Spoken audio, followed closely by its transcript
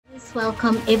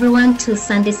Welcome everyone to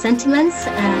Sunday Sentiments.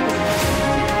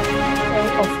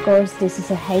 Of course, this is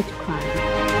a hate crime.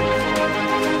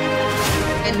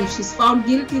 And if she's found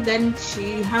guilty, then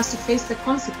she has to face the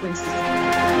consequences.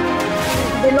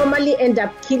 They normally end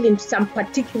up killing some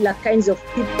particular kinds of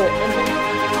people.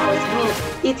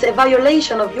 It's a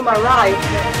violation of human rights.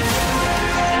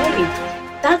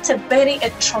 That's a very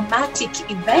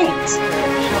traumatic event.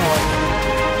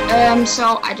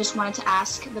 So I just wanted to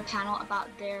ask the panel about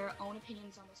their own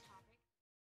opinions on this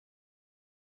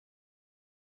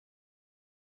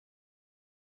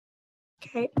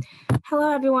topic. Okay.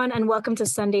 Hello, everyone, and welcome to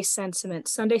Sunday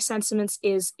Sentiments. Sunday Sentiments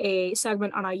is a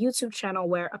segment on our YouTube channel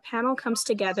where a panel comes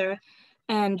together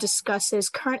and discusses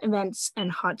current events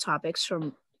and hot topics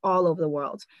from all over the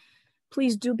world.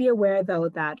 Please do be aware, though,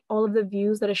 that all of the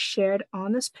views that are shared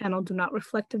on this panel do not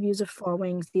reflect the views of Four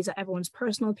Wings. These are everyone's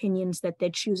personal opinions that they're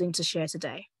choosing to share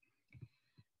today.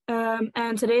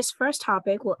 And today's first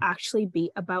topic will actually be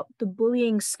about the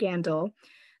bullying scandal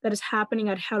that is happening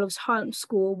at Herlufsholm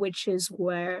School, which is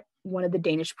where one of the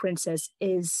Danish princes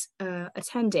is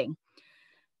attending.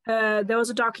 There was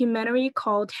a documentary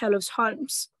called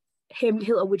Herlufsholms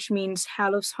Hemmeligheder, which means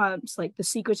Herlufsholms, like the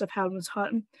secrets of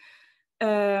Herlufsholm,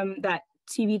 that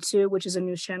TV2, which is a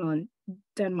news channel in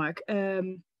Denmark,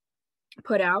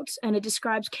 put out, and it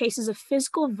describes cases of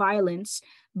physical violence,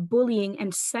 bullying,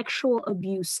 and sexual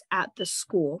abuse at the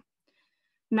school.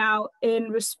 Now,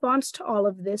 in response to all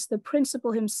of this, the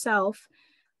principal himself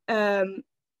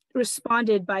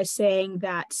responded by saying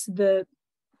that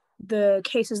the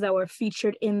cases that were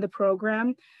featured in the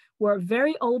program were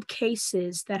very old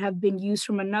cases that have been used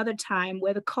from another time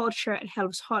where the culture at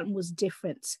Herlufsholm was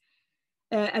different.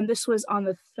 And this was on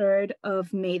the 3rd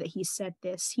of May that he said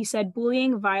this. He said,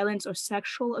 bullying, violence, or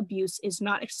sexual abuse is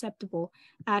not acceptable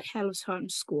at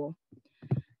Herlufsholm School.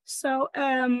 So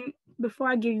before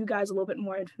I give you guys a little bit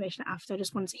more information after, I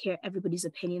just wanted to hear everybody's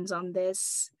opinions on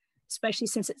this, especially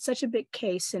since it's such a big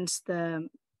case since the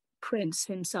prince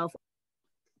himself.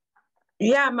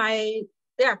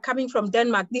 Coming from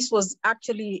Denmark, this was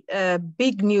actually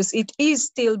big news. It is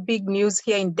still big news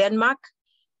here in Denmark.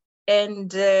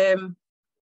 And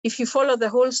if you follow the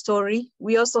whole story,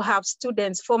 we also have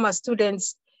students, former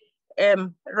students,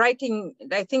 writing,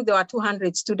 I think there were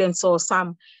 200 students or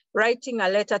some, writing a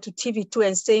letter to TV2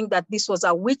 and saying that this was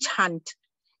a witch hunt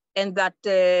and that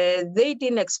they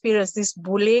didn't experience this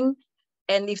bullying.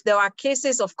 And if there were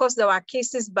cases, of course there were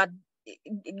cases, but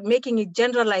making it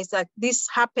generalized that this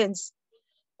happens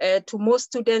to most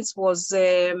students was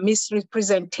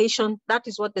misrepresentation. That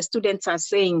is what the students are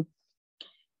saying.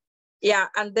 Yeah,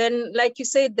 and then, like you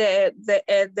said,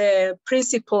 the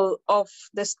principal of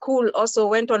the school also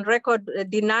went on record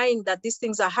denying that these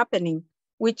things are happening,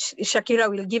 which Shakira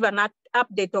will give an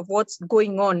update of what's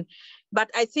going on.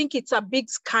 But I think it's a big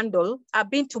scandal.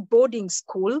 I've been to boarding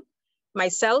school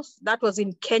myself. That was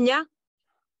in Kenya,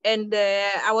 and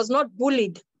I was not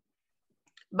bullied.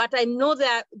 But I know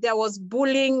that there was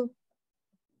bullying,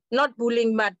 not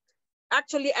bullying, but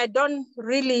actually, I don't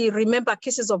really remember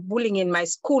cases of bullying in my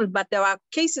school, but there were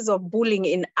cases of bullying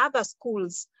in other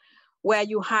schools where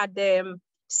you had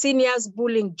seniors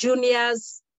bullying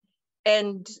juniors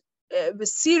and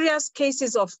serious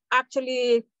cases of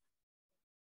actually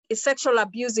sexual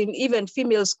abuse in even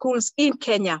female schools in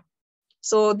Kenya.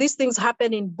 So these things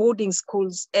happen in boarding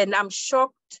schools, and I'm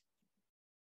shocked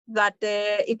that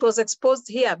it was exposed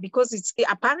here because it's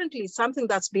apparently something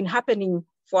that's been happening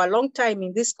for a long time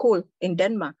in this school in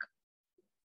Denmark.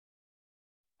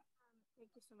 Thank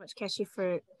you so much, Keshi,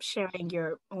 for sharing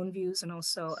your own views and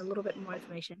also a little bit more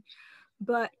information.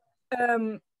 But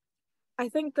I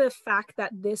think the fact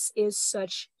that this is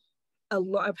such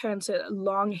apparently a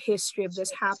long history of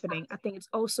this happening, I think it's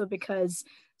also because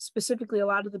specifically a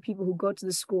lot of the people who go to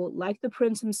the school, like the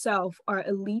prince himself, are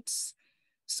elites.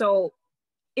 So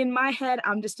in my head,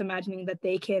 I'm just imagining that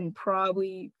they can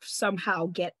probably somehow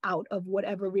get out of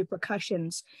whatever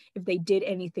repercussions if they did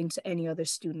anything to any other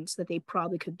students, that they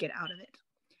probably could get out of it.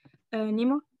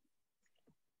 Nemo?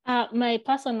 My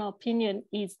personal opinion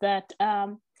is that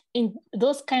in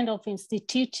those kind of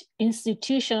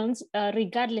institutions,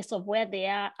 regardless of where they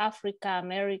are, Africa,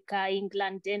 America,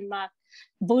 England, Denmark,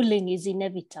 bullying is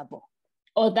inevitable.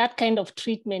 Or that kind of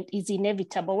treatment is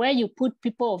inevitable, where you put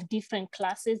people of different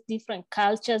classes, different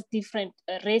cultures, different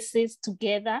races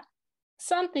together,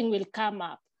 something will come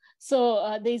up.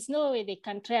 So there's no way they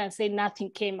can try and say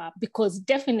nothing came up, because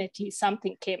definitely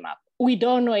something came up. We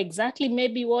don't know exactly,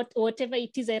 maybe whatever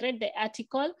it is. I read the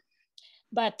article,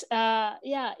 but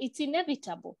yeah, it's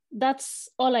inevitable. That's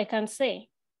all I can say.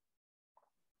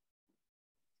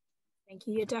 Thank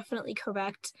you. You're definitely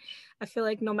correct. I feel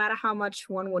like no matter how much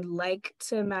one would like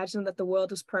to imagine that the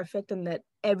world is perfect and that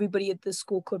everybody at this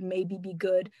school could maybe be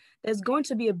good, there's going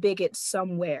to be a bigot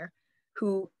somewhere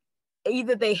who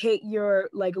either they hate your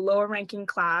like lower ranking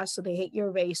class, or they hate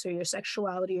your race or your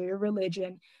sexuality or your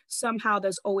religion. Somehow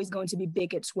there's always going to be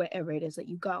bigots wherever it is that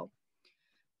you go.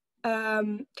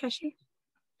 Keshi?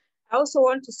 I also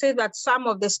want to say that some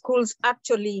of the schools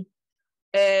actually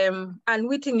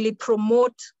unwittingly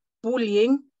promote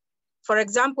bullying. For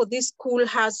example, this school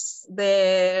has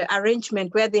the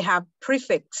arrangement where they have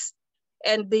prefects,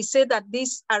 and they say that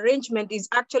this arrangement is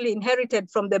actually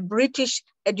inherited from the British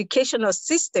educational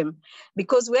system,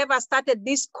 because whoever started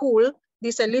this school,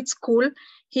 this elite school,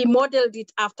 he modeled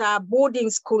it after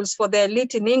boarding schools for the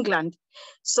elite in England.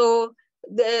 So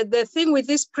the thing with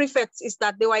these prefects is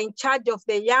that they were in charge of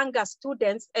the younger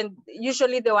students, and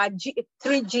usually they were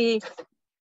 3G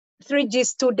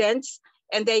students,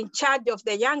 and they're in charge of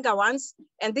the younger ones.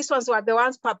 And these ones were the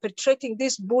ones perpetrating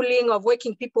this bullying of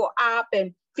waking people up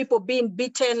and people being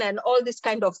beaten and all this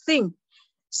kind of thing.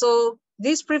 So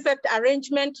this prefect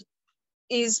arrangement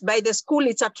is by the school,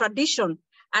 it's a tradition.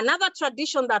 Another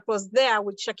tradition that was there,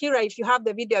 which Shakira, if you have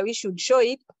the video, we should show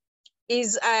it,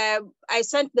 is I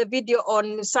sent the video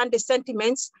on Sunday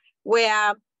Sentiments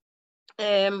where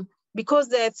because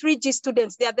the 3G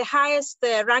students, they are the highest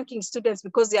ranking students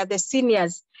because they are the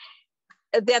seniors.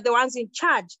 They are the ones in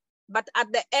charge. But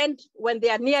at the end, when they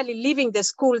are nearly leaving the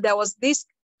school, there was this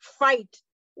fight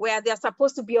where they're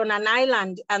supposed to be on an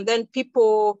island, and then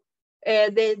people,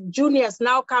 the juniors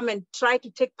now come and try to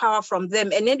take power from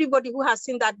them. And anybody who has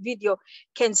seen that video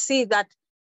can see that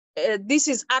this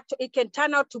is actually, it can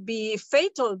turn out to be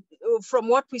fatal from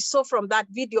what we saw from that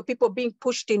video, people being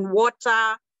pushed in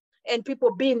water and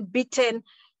people being beaten.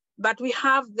 But we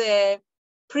have the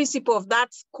principal of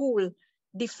that school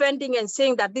defending and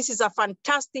saying that this is a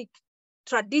fantastic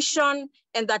tradition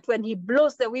and that when he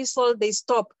blows the whistle, they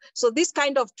stop. So these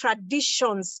kind of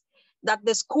traditions that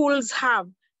the schools have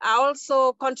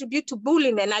also contribute to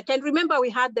bullying. And I can remember we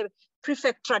had the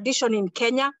prefect tradition in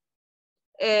Kenya.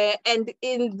 And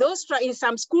in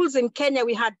some schools in Kenya,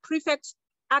 we had prefects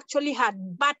actually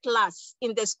had butlers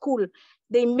in the school.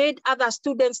 They made other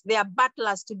students their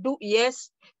butlers to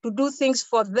do things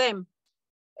for them.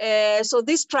 So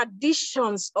these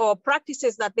traditions or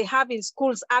practices that they have in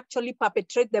schools actually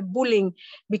perpetrate the bullying,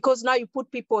 because now you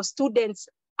put students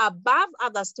above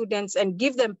other students and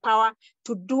give them power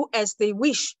to do as they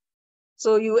wish.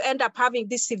 So you end up having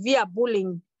this severe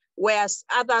bullying, whereas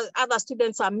other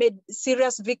students are made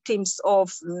serious victims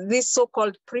of these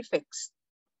so-called prefects.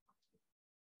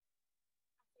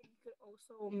 You could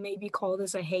also maybe call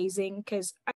this a hazing,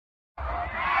 because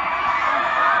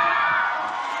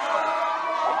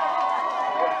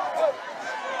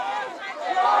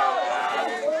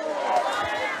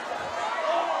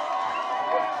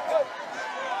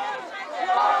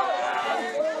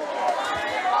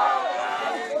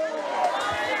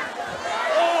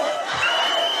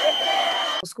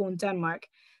school in Denmark,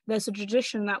 there's a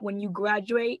tradition that when you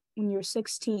graduate, when you're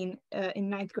 16 in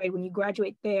 9th grade, when you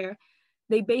graduate there,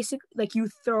 they basically, like, you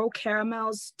throw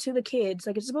caramels to the kids,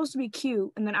 like it's supposed to be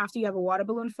cute, and then after you have a water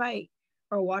balloon fight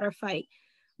or a water fight.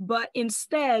 But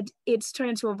instead, it's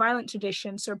turned into a violent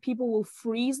tradition, so people will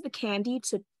freeze the candy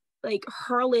to like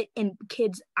hurl it in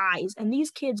kids' eyes, and these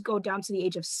kids go down to the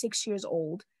age of 6 years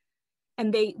old,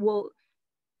 and they will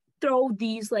throw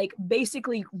these like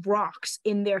basically rocks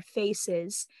in their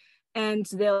faces, and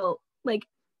they'll like,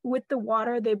 with the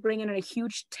water, they bring in a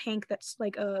huge tank that's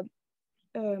like a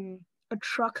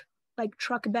truck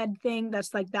bed thing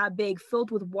that's like that big,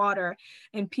 filled with water,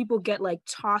 and people get like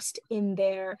tossed in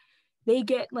there. They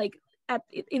get like,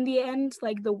 in the end,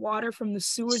 like the water from the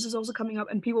sewers is also coming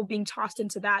up and people being tossed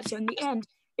into that. So in the end,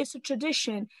 it's a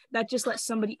tradition that just lets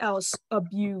somebody else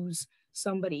abuse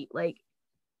somebody. Like,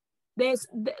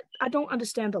 I don't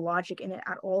understand the logic in it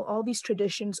at all. All these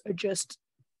traditions are just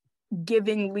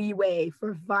giving leeway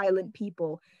for violent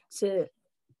people to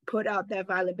put out their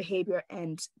violent behavior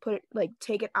and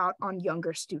take it out on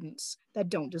younger students that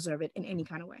don't deserve it in any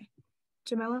kind of way.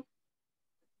 Jamila?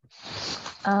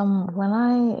 When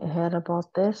I heard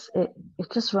about this, it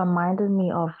just reminded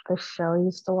me of the show I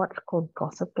used to watch called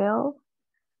Gossip Girl.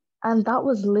 And that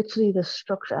was literally the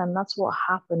structure, and that's what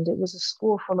happened. It was a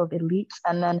school full of elites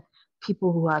and then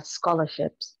people who had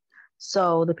scholarships.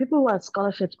 So the people who had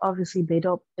scholarships, obviously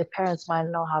their parents might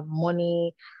not have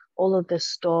money, all of this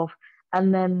stuff.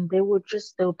 And then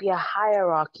there'll be a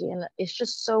hierarchy. And it's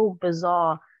just so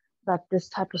bizarre that this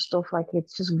type of stuff, like,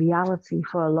 it's just reality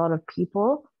for a lot of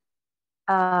people.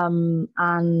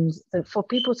 And for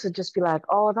people to just be like,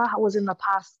 oh, that was in the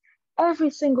past, Every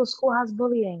single school has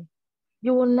bullying.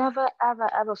 You will never, ever,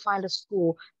 ever find a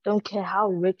school, don't care how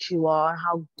rich you are and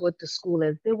how good the school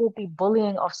is, there will be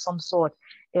bullying of some sort.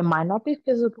 It might not be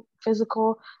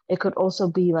physical. It could also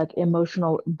be like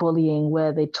emotional bullying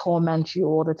where they torment you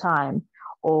all the time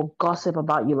or gossip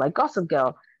about you like Gossip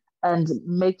Girl and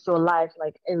make your life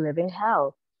like a living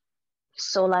hell.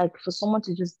 So like for someone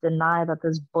to just deny that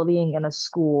there's bullying in a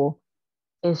school,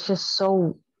 it's just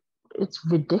so, it's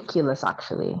ridiculous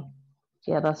actually.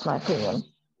 Yeah, that's my opinion.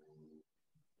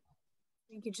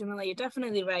 Thank you, Jamila. You're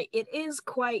definitely right. It is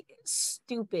quite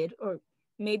stupid, or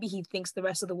maybe he thinks the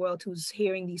rest of the world who's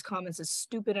hearing these comments is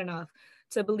stupid enough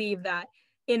to believe that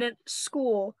in a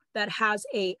school that has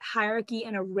a hierarchy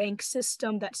and a rank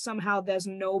system that somehow there's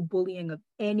no bullying of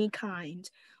any kind,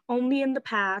 only in the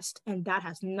past, and that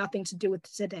has nothing to do with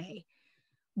today.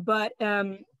 But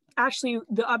actually,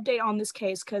 the update on this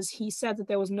case, because he said that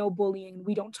there was no bullying,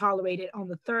 we don't tolerate it on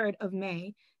the 3rd of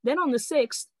May. Then on the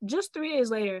 6th, just 3 days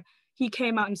later, he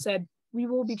came out and said, we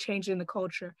will be changing the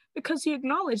culture, because he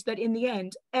acknowledged that in the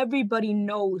end, everybody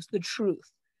knows the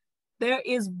truth. There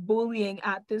is bullying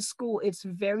at this school. It's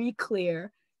very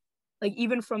clear. Like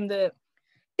even from the,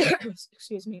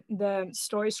 excuse me, the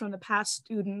stories from the past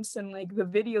students and like the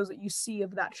videos that you see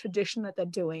of that tradition that they're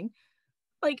doing,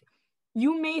 like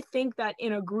you may think that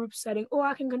in a group setting, oh,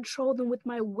 I can control them with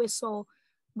my whistle,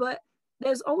 but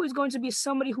there's always going to be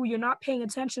somebody who you're not paying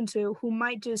attention to who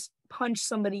might just punch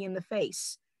somebody in the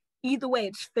face. Either way,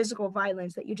 it's physical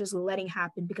violence that you're just letting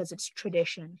happen because it's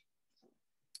tradition.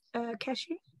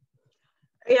 Keshi?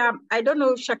 Yeah, I don't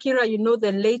know, Shakira, you know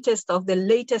the latest of the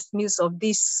latest news of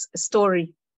this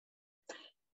story.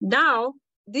 Now,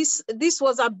 this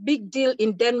was a big deal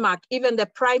in Denmark. Even the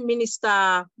Prime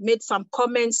Minister made some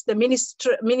comments. The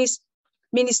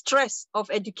Ministress of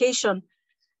Education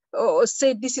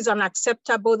said this is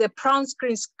unacceptable. The brown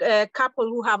screen couple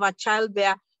who have a child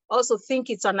there also think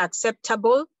it's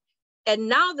unacceptable. And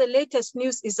now the latest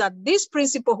news is that this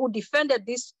principal who defended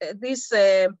this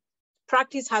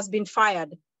practice has been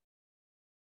fired.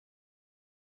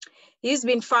 He's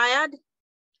been fired,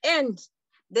 and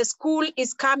the school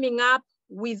is coming up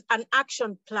with an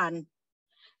action plan.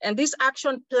 And this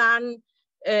action plan,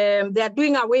 they are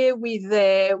doing away with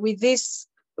this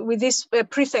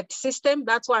prefect system.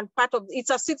 That's one part of it's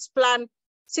a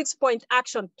 6-point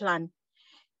action plan.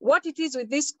 What it is with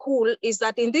this school is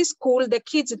that in this school, the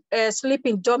kids sleep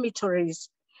in dormitories,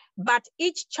 but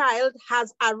each child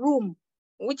has a room,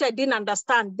 which I didn't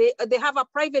understand. They have a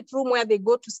private room where they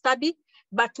go to study,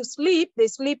 but to sleep, they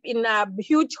sleep in a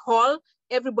huge hall.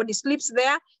 Everybody sleeps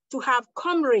there to have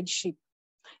comradeship.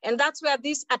 And that's where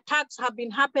these attacks have been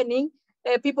happening,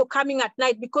 people coming at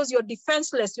night because you're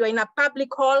defenseless. You're in a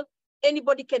public hall.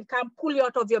 Anybody can come, pull you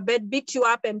out of your bed, beat you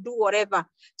up and do whatever.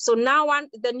 So now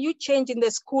the new change in the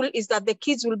school is that the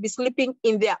kids will be sleeping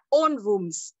in their own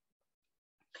rooms.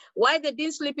 Why they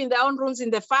didn't sleep in their own rooms in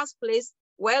the first place?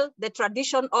 Well, the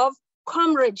tradition of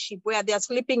comradeship where they're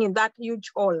sleeping in that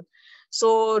huge hall.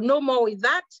 So no more with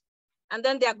that. And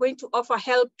then they are going to offer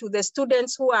help to the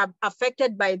students who are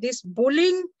affected by this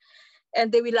bullying.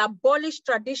 And they will abolish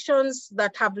traditions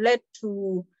that have led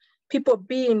to people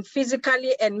being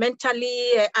physically and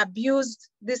mentally abused,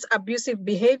 this abusive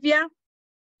behavior,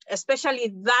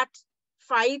 especially that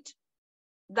fight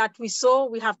that we saw,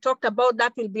 we have talked about,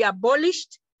 that will be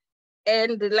abolished.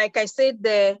 And like I said,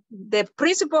 the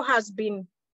principal has been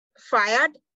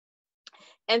fired,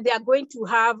 and they are going to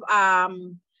have,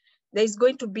 there's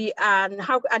going to be an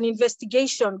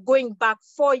investigation going back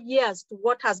 4 years to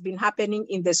what has been happening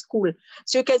in the school.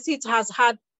 So you can see it has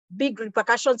had big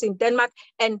repercussions in Denmark,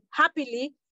 and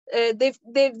happily, they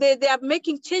are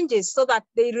making changes so that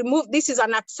they remove, this is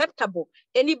unacceptable.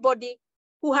 Anybody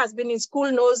who has been in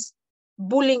school knows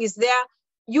bullying is there.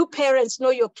 You parents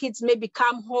know your kids maybe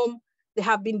come home, they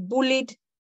have been bullied.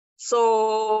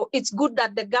 So it's good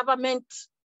that the government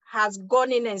has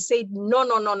gone in and said,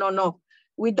 no.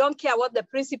 We don't care what the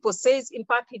principal says. In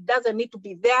fact, he doesn't need to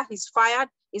be there. He's fired.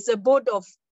 It's the board of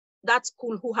that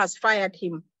school who has fired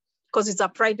him because it's a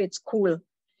private school.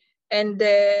 And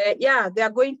yeah, they are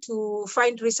going to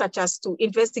find researchers to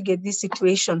investigate this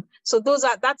situation. So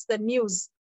that's the news,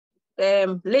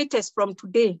 latest from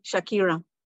today, Shakira.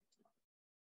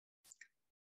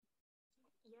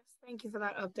 Yes, thank you for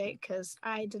that update, because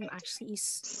I didn't actually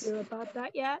hear about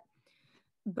that yet.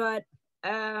 But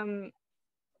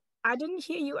I didn't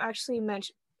hear you actually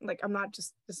mention, like,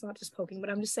 it's not just poking, but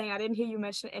I'm just saying I didn't hear you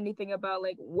mention anything about,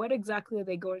 like, what exactly are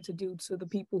they going to do to the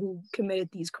people who committed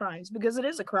these crimes? Because it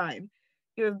is a crime.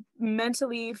 You're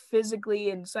mentally, physically,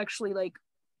 and sexually, like,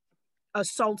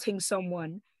 assaulting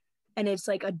someone and it's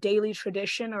like a daily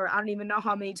tradition, or I don't even know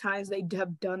how many times they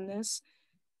have done this,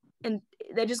 and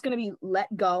they're just going to be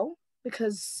let go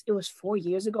because it was 4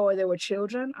 years ago or they were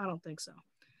children? I don't think so.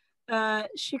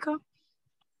 Shika?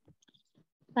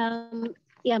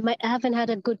 Yeah, I haven't had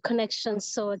a good connection,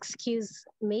 so excuse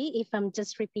me if I'm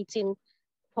just repeating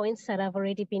points that have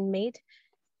already been made.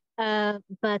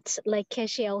 But like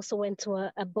Keshi, I also went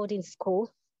to a boarding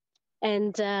school,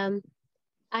 and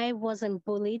I wasn't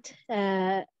bullied,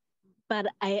 but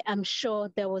I am sure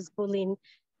there was bullying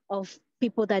of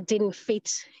people that didn't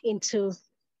fit into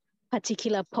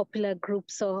particular popular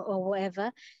groups or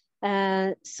whatever.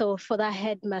 So for that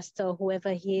headmaster,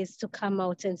 whoever he is, to come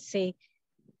out and say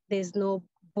there's no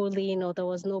bullying or there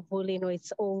was no bullying or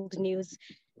it's old news,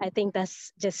 I think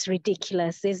that's just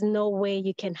ridiculous. There's no way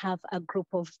you can have a group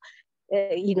of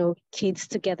kids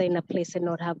together in a place and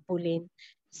not have bullying.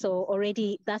 So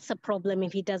already that's a problem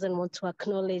if he doesn't want to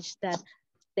acknowledge that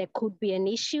there could be an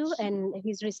issue, and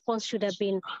his response should have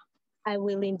been, I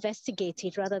will investigate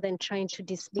it, rather than trying to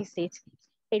dismiss it.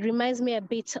 It reminds me a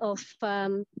bit of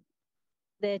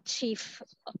the chief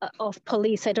of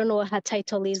police, I don't know what her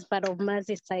title is, but of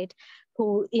Merseyside,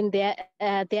 who the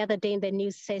other day in the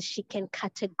news says she can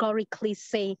categorically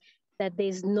say that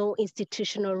there's no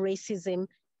institutional racism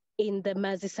in the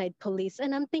Merseyside police.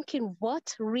 And I'm thinking,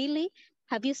 what, really?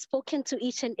 Have you spoken to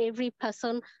each and every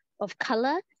person of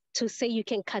color to say you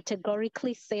can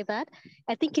categorically say that?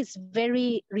 I think it's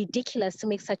very ridiculous to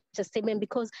make such a statement,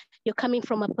 because you're coming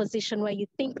from a position where you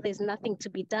think there's nothing to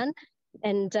be done.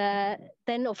 And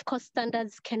then, of course,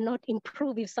 standards cannot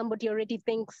improve if somebody already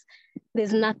thinks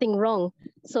there's nothing wrong.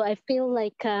 So I feel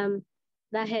like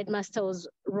that headmaster was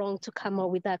wrong to come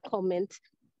up with that comment.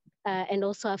 And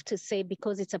also have to say,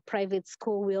 because it's a private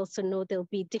school, we also know there'll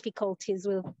be difficulties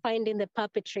with finding the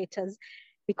perpetrators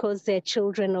because they're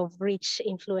children of rich,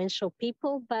 influential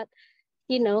people. But,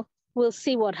 we'll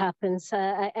see what happens.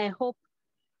 I hope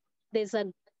there's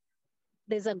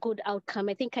a good outcome.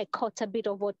 I think I caught a bit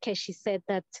of what Keshi said,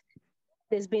 that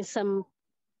there's been some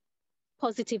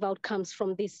positive outcomes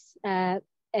from this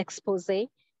expose.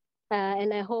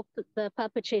 And I hope the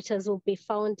perpetrators will be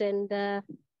found, and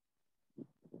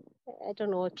I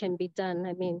don't know what can be done.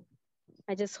 I mean,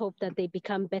 I just hope that they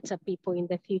become better people in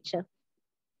the future.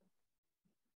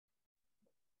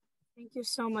 Thank you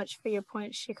so much for your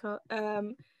point, Shiko.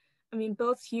 I mean,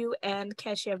 both you and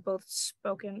Keshi have both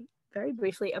spoken very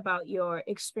briefly about your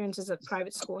experiences at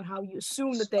private school and how you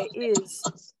assume that there is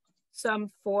some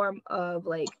form of,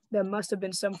 there must have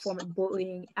been some form of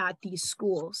bullying at these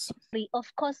schools. Of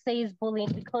course, there is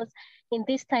bullying, because in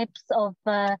these types of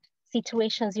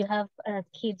situations, you have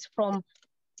kids from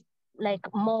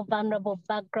more vulnerable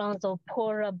backgrounds or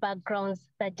poorer backgrounds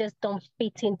that just don't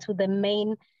fit into the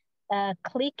main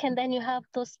clique. And then you have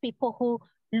those people who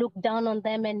look down on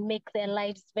them and make their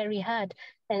lives very hard.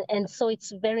 And so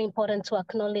it's very important to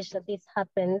acknowledge that this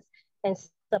happens and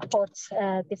support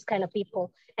this kind of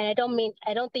people. And I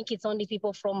don't think it's only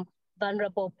people from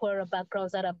vulnerable, poorer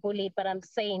backgrounds that are bullied, but I'm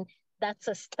saying that's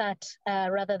a start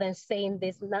rather than saying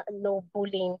there's no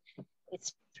bullying.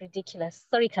 It's ridiculous.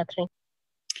 Sorry, Catherine.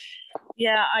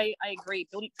 Yeah, I agree.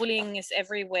 Bullying is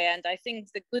everywhere. And I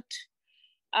think the good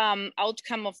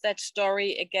outcome of that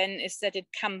story, again, is that it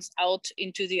comes out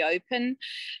into the open,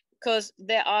 because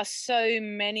there are so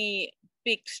many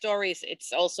big stories.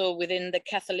 It's also within the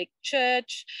Catholic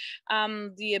Church,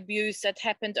 the abuse that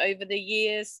happened over the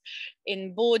years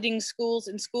in boarding schools,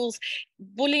 in schools.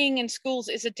 Bullying in schools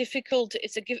is a difficult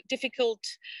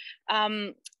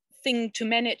thing to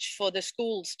manage for the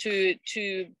schools to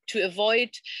avoid,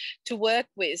 to work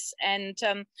with. And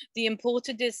the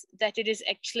important is that it is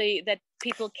actually that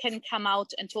people can come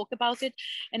out and talk about it.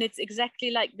 And it's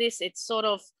exactly like this. It's sort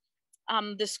of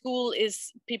the school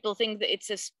is, people think that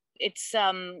it's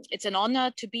an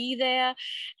honor to be there,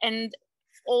 and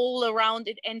all around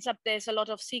it ends up there's a lot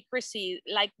of secrecy,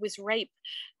 like with rape.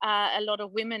 A lot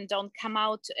of women don't come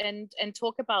out and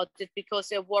talk about it because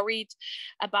they're worried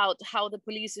about how the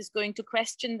police is going to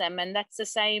question them. And that's the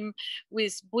same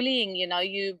with bullying,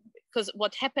 because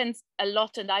what happens a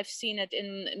lot, and I've seen it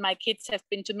in my kids have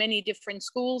been to many different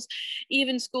schools,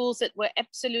 even schools that were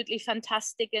absolutely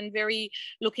fantastic and very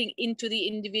looking into the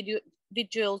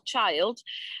individual child.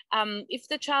 If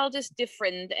the child is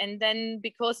different, and then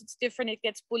because it's different, it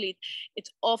gets bullied, it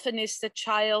often is the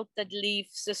child that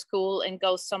leaves the school and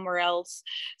goes somewhere else.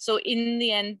 So in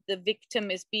the end, the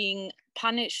victim is being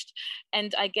punished.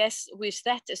 And I guess with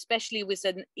that, especially with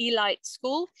an elite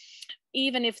school,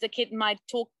 even if the kid might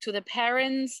talk to the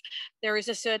parents, there is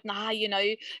a certain,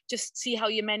 just see how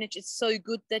you manage. It's so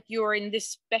good that you're in this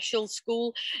special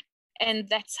school. and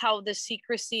that's how the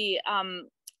secrecy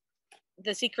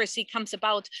comes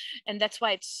about. And that's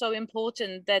why it's so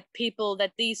important that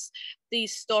these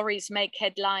stories make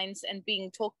headlines and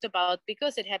being talked about,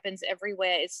 because it happens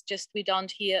everywhere. It's just we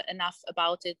don't hear enough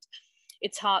about it.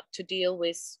 It's hard to deal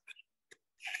with.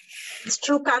 It's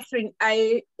true, Catherine.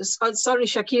 Sorry,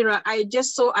 Shakira. I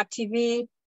just saw a TV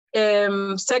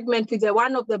segment with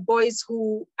one of the boys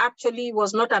who actually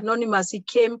was not anonymous. He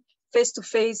came face to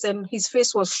face and his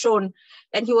face was shown,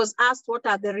 and he was asked what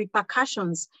are the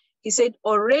repercussions. He said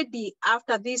already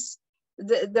after this,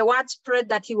 the word spread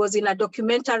that he was in a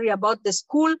documentary about the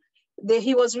school.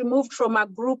 He was removed from a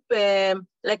group,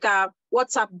 like a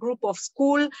WhatsApp group of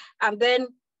school, and then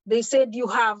they said you're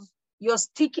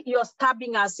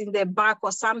stabbing us in the back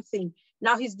or something.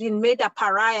 Now he's been made a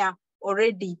pariah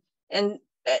already. And,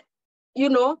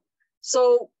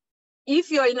 so if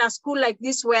you're in a school like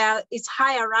this where it's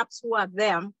higher ups who are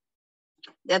there,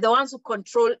 they're the ones who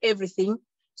control everything.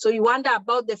 So you wonder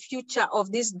about the future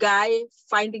of this guy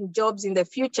finding jobs in the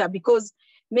future, because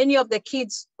many of the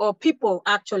kids or people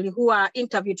actually who are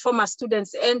interviewed, former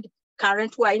students and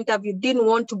current who are interviewed, didn't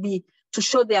want to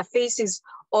show their faces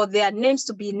or their names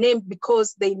to be named,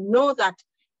 because they know that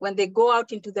when they go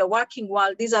out into the working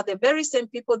world, these are the very same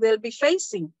people they'll be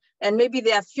facing. And maybe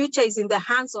their future is in the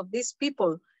hands of these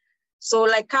people. So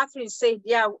like Catherine said,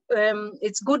 yeah,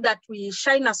 it's good that we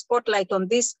shine a spotlight on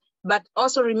this, but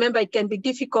also remember it can be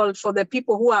difficult for the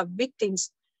people who are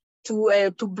victims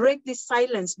to break this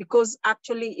silence, because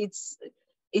actually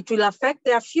it will affect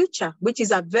their future, which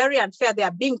is a very unfair. They are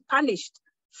being punished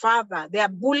further. They are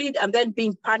bullied and then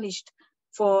being punished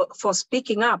for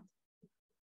speaking up.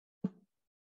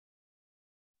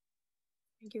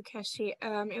 Thank you, Keshi.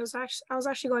 I was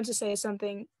actually going to say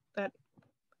something that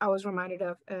I was reminded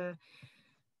of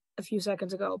a few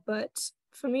seconds ago, but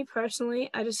for me personally,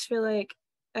 I just feel like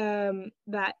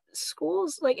that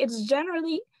schools, like, it's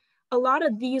generally a lot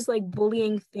of these like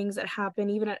bullying things that happen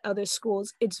even at other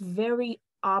schools, it's very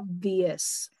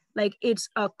obvious. Like, it's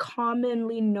a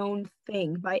commonly known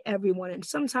thing by everyone. And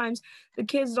sometimes the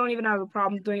kids don't even have a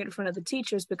problem doing it in front of the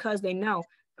teachers, because they know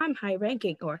I'm high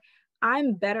ranking or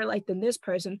I'm better like than this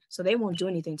person, so they won't do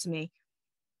anything to me.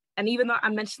 And even though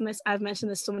I've mentioned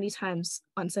this so many times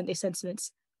on Sunday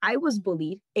Sentiments, I was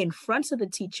bullied in front of the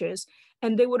teachers,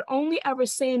 and they would only ever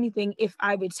say anything if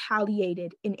I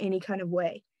retaliated in any kind of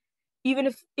way. Even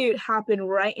if it happened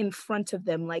right in front of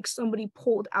them, like somebody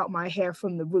pulled out my hair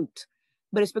from the root.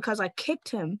 But it's because I kicked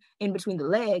him in between the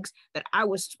legs that I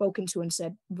was spoken to and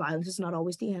said, violence is not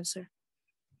always the answer.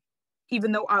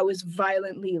 Even though I was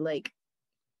violently like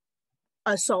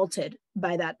assaulted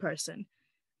by that person.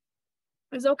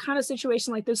 There's no kind of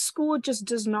situation like this. School just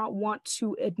does not want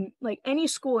to admit, like any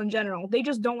school in general, they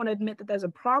just don't want to admit that there's a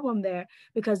problem there,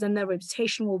 because then their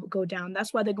reputation will go down.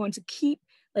 That's why they're going to keep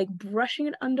like brushing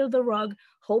it under the rug,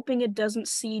 hoping it doesn't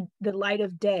see the light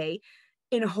of day,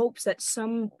 in hopes that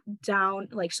some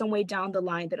way down the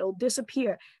line that it'll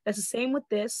disappear. That's the same with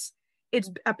this. It's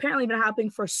apparently been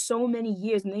happening for so many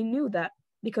years, and they knew that,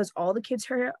 because all the kids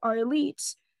here are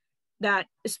elites, that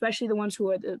especially the ones who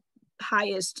are the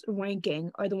highest ranking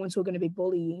are the ones who are going to be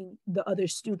bullying the other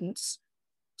students.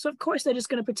 So of course they're just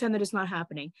going to pretend that it's not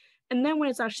happening. And then when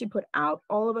it's actually put out,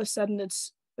 all of a sudden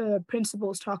it's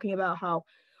principals talking about how,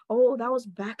 oh, that was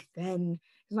back then,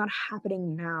 it's not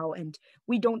happening now, and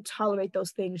we don't tolerate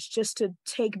those things, just to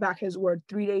take back his word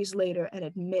 3 days later and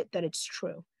admit that it's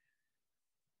true.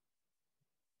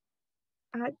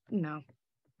 No.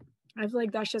 I feel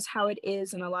like that's just how it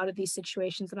is in a lot of these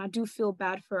situations. And I do feel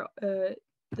bad for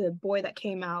the boy that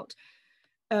came out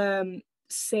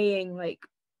saying like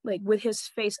with his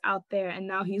face out there, and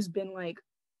now he's been like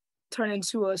turned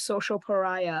into a social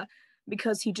pariah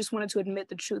because he just wanted to admit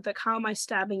the truth. Like, how am I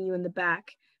stabbing you in the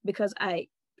back because I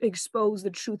exposed the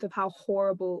truth of how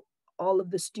horrible all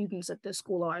of the students at this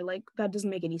school are? Like, that doesn't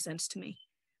make any sense to me.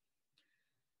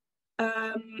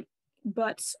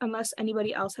 But unless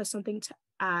anybody else has something to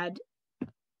add.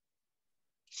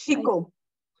 Chico.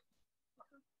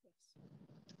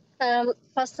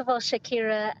 First of all,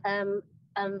 Shakira,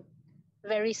 I'm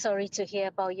very sorry to hear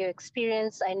about your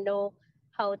experience. I know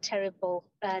how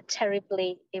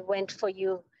terribly it went for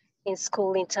you in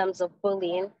school in terms of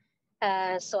bullying.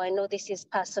 So I know this is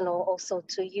personal also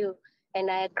to you. And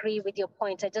I agree with your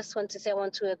point. I just want to say, I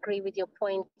want to agree with your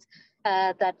point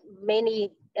that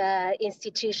many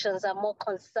institutions are more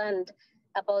concerned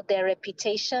about their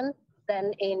reputation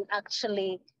than in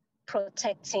actually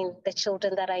protecting the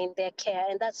children that are in their care.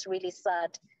 And that's really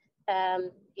sad.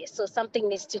 So something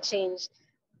needs to change.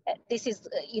 This is,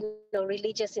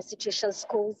 religious institutions,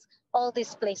 schools, all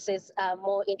these places are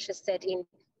more interested in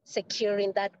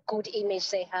securing that good image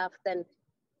they have than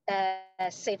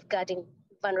safeguarding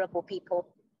vulnerable people.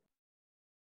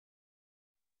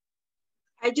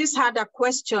 I just had a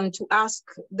question to ask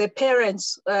the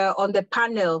parents on the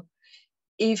panel.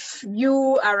 If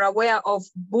you are aware of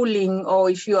bullying, or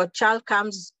if your child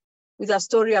comes with a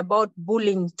story about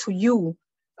bullying to you,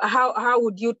 how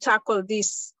would you tackle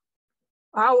this?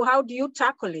 How do you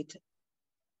tackle it?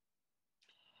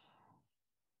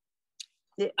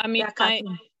 I mean,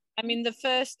 I mean, the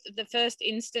first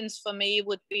instance for me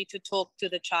would be to talk to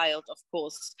the child, of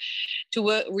course, to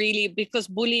work really, because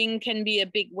bullying can be a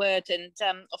big word. And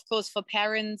of course, for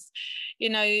parents, you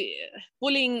know,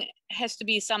 bullying has to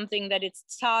be something that it's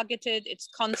targeted, it's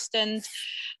constant.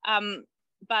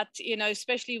 But, you know,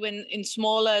 especially when in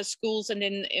smaller schools and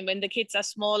when the kids are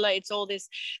smaller, it's all this,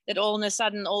 that all of a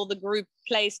sudden all the group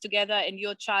plays together and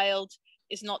your child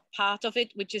is not part of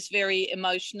it, which is very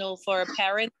emotional for a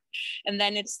parent. And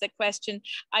then it's the question,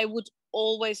 I would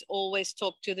always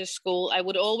talk to the school. I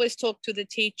would always talk to the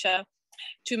teacher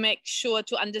to make sure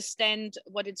to understand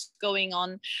what is going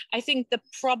on. I think the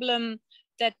problem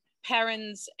that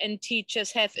parents and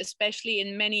teachers have, especially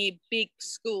in many big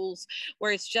schools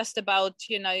where it's just about,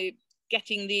 you know,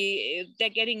 getting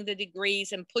the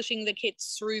degrees and pushing the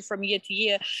kids through from year to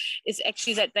year, is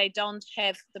actually that they don't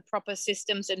have the proper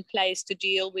systems in place to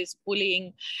deal with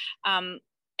bullying.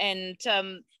 And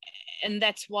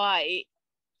that's why,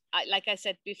 like I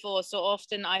said before, so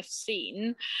often I've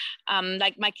seen,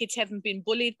 like my kids haven't been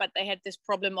bullied, but they had this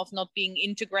problem of not being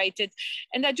integrated.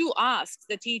 And I do ask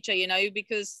the teacher, you know,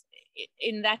 because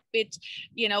in that bit,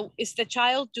 you know, is the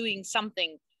child doing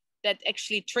something that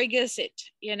actually triggers it,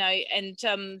 you know? And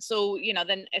so, you know,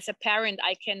 then as a parent,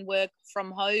 I can work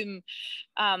from home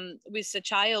with the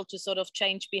child to sort of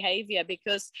change behavior,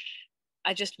 because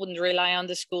I just wouldn't rely on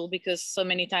the school, because so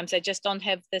many times I just don't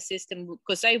have the system,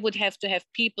 because I would have to have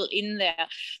people in there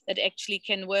that actually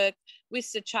can work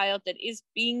with the child that is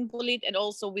being bullied and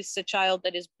also with the child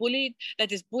that is bullied,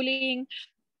 that is bullying.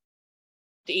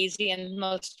 Easy, and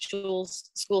most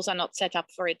schools are not set up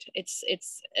for it. It's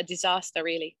a disaster,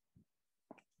 really.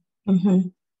 Mm-hmm.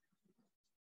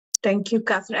 Thank you,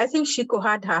 Catherine. I think Shiko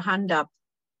had her hand up.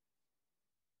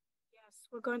 Yes,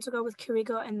 we're going to go with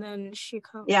Kirigo and then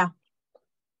Shiko. Yeah.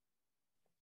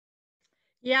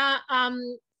 Yeah,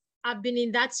 I've been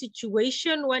in that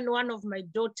situation when one of my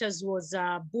daughters was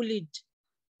bullied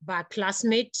by a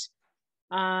classmate.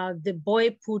 The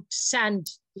boy put sand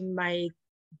in my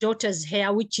daughter's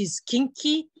hair, which is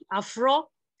kinky, afro.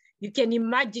 You can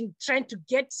imagine trying to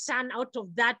get sand out of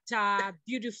that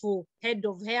beautiful head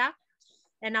of hair.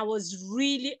 And I was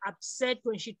really upset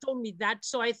when she told me that.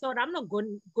 So I thought, I'm not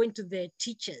going to the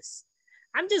teachers.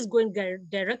 I'm just going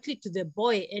directly to the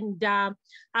boy. And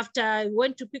after I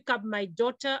went to pick up my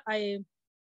daughter, I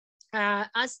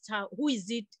asked her, who is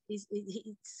it?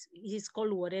 He's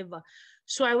called whatever.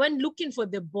 So I went looking for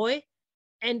the boy.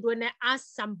 And when I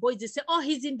asked some boys, they said, oh,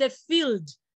 he's in the field.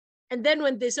 And then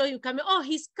when they saw him coming, oh,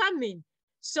 he's coming.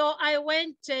 So I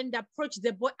went and approached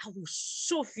the boy. I was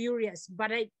so furious,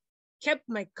 but I kept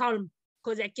my calm,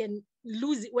 because I can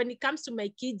lose it. When it comes to my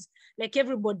kids, like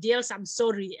everybody else, I'm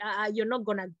sorry. You're not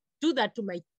going to do that to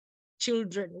my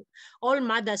children. All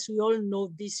mothers, we all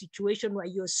know this situation where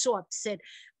you're so upset.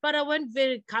 But I went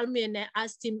very calmly and I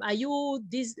asked him, are you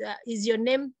this? Is your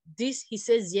name this? He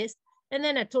says yes. And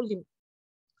then I told him,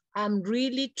 I'm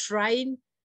really trying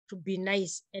to be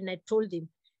nice. And I told him,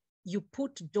 you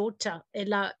put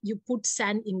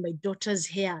sand in my daughter's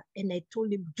hair. And I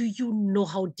told him, do you know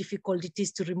how difficult it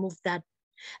is to remove that?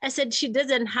 I said, she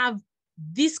doesn't have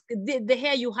this, the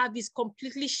hair you have is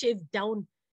completely shaved down.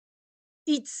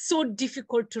 It's so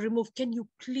difficult to remove. Can you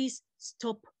please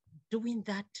stop doing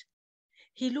that?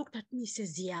 He looked at me, he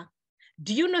says, yeah.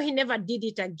 Do you know he never did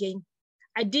it again?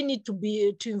 I didn't need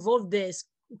to involve the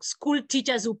school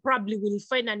teachers who probably will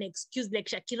find an excuse like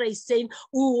Shakira is saying,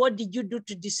 oh, what did you do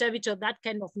to deserve it, or that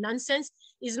kind of nonsense.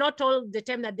 It's not all the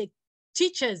time that the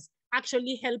teachers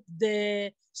actually help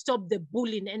stop the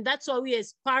bullying. And that's why we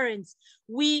as parents,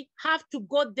 we have to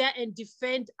go there and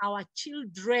defend our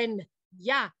children,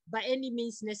 yeah, by any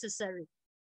means necessary.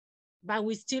 But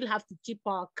we still have to keep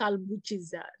our calm, which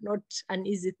is not an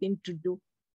easy thing to do.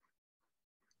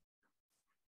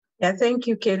 Yeah, thank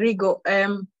you, Kerigo.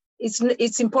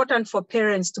 It's important for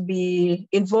parents to be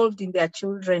involved in their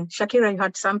children. Shakira, you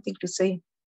had something to say.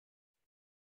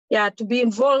 Yeah, to be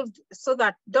involved, so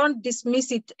that don't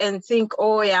dismiss it and think,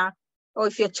 oh yeah, or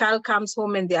if your child comes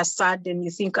home and they are sad and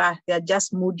you think, they're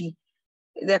just moody.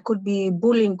 There could be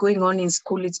bullying going on in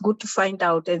school. It's good to find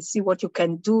out and see what you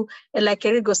can do. And like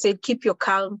Kerigo said, keep your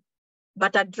calm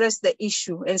but address the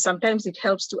issue. And sometimes it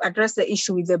helps to address the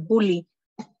issue with the bully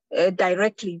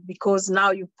directly, because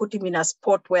now you put him in a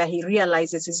spot where he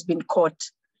realizes he's been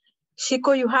caught.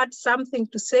 Shiko, you had something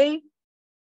to say?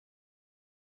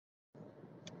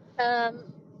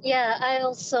 Yeah, I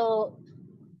also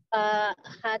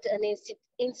had an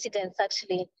incident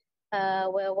actually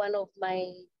where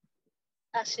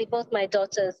both my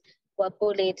daughters were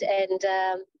bullied, and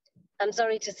I'm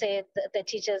sorry to say the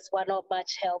teachers were not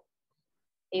much help.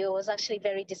 It was actually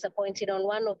very disappointing. On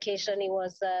one occasion, it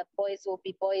was boys will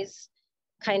be boys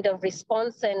kind of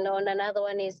response, and on another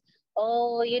one is,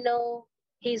 oh, you know,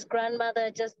 his grandmother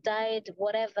just died,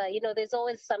 whatever. You know, there's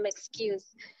always some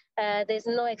excuse. There's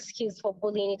no excuse for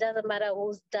bullying. It doesn't matter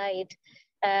who's died.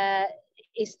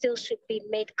 It still should be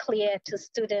made clear to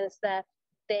students that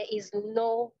there is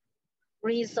no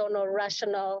reason or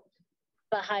rationale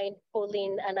behind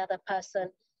bullying another person.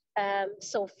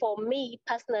 So for me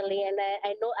personally, and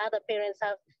I know other parents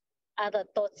have other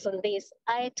thoughts on this,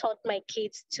 I taught my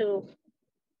kids to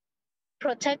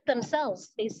protect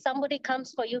themselves. If somebody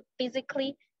comes for you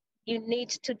physically, you need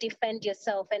to defend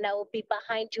yourself, and I will be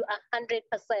behind you 100%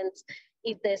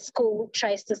 if the school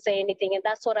tries to say anything. And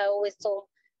that's what I always told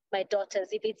my daughters.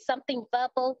 If it's something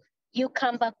verbal, you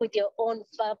come back with your own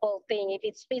verbal thing. If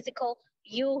it's physical,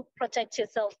 you protect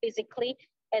yourself physically.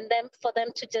 And then for them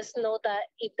to just know that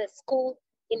if the school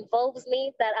involves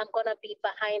me, that I'm gonna be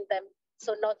behind them.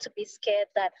 So not to be scared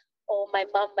that, oh, my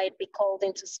mom might be called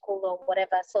into school or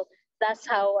whatever. So that's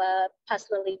how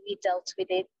personally we dealt with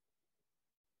it.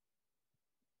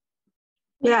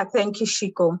 Yeah, thank you,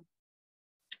 Shiko.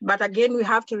 But again, we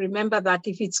have to remember that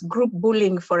if it's group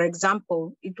bullying, for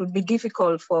example, it would be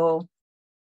difficult for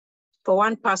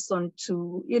one person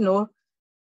to, you know,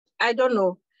 I don't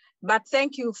know. But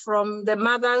thank you from the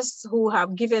mothers who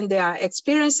have given their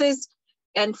experiences.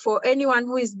 And for anyone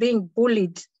who is being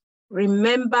bullied,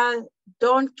 remember,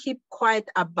 don't keep quiet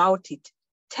about it.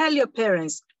 Tell your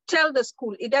parents, tell the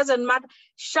school, it doesn't matter.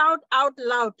 Shout out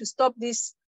loud to stop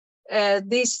this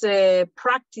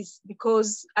practice,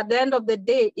 because at the end of the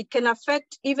day, it can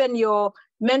affect even your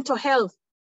mental health.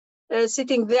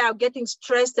 Sitting there getting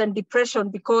stressed and depression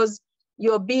because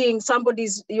you're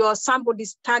somebody's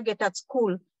target at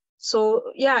school.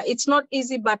 So yeah, it's not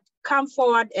easy, but come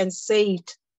forward and say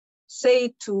it. Say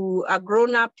it to a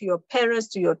grown-up, to your parents,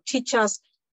 to your teachers.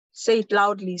 Say it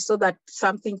loudly so that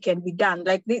something can be done.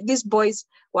 Like these boys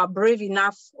were brave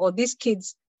enough, or these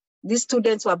kids, these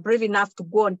students were brave enough to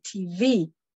go on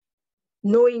TV,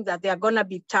 knowing that they are gonna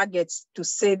be targets, to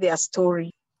say their story.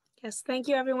 Yes, thank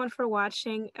you everyone for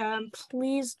watching.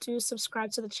 Please do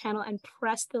subscribe to the channel and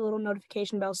press the little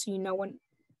notification bell so you know when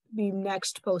we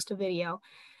next post a video.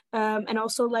 And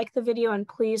also like the video, and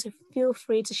please feel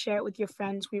free to share it with your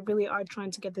friends. We really are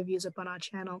trying to get the views up on our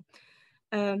channel.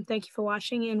 Thank you for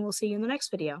watching, and we'll see you in the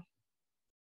next video.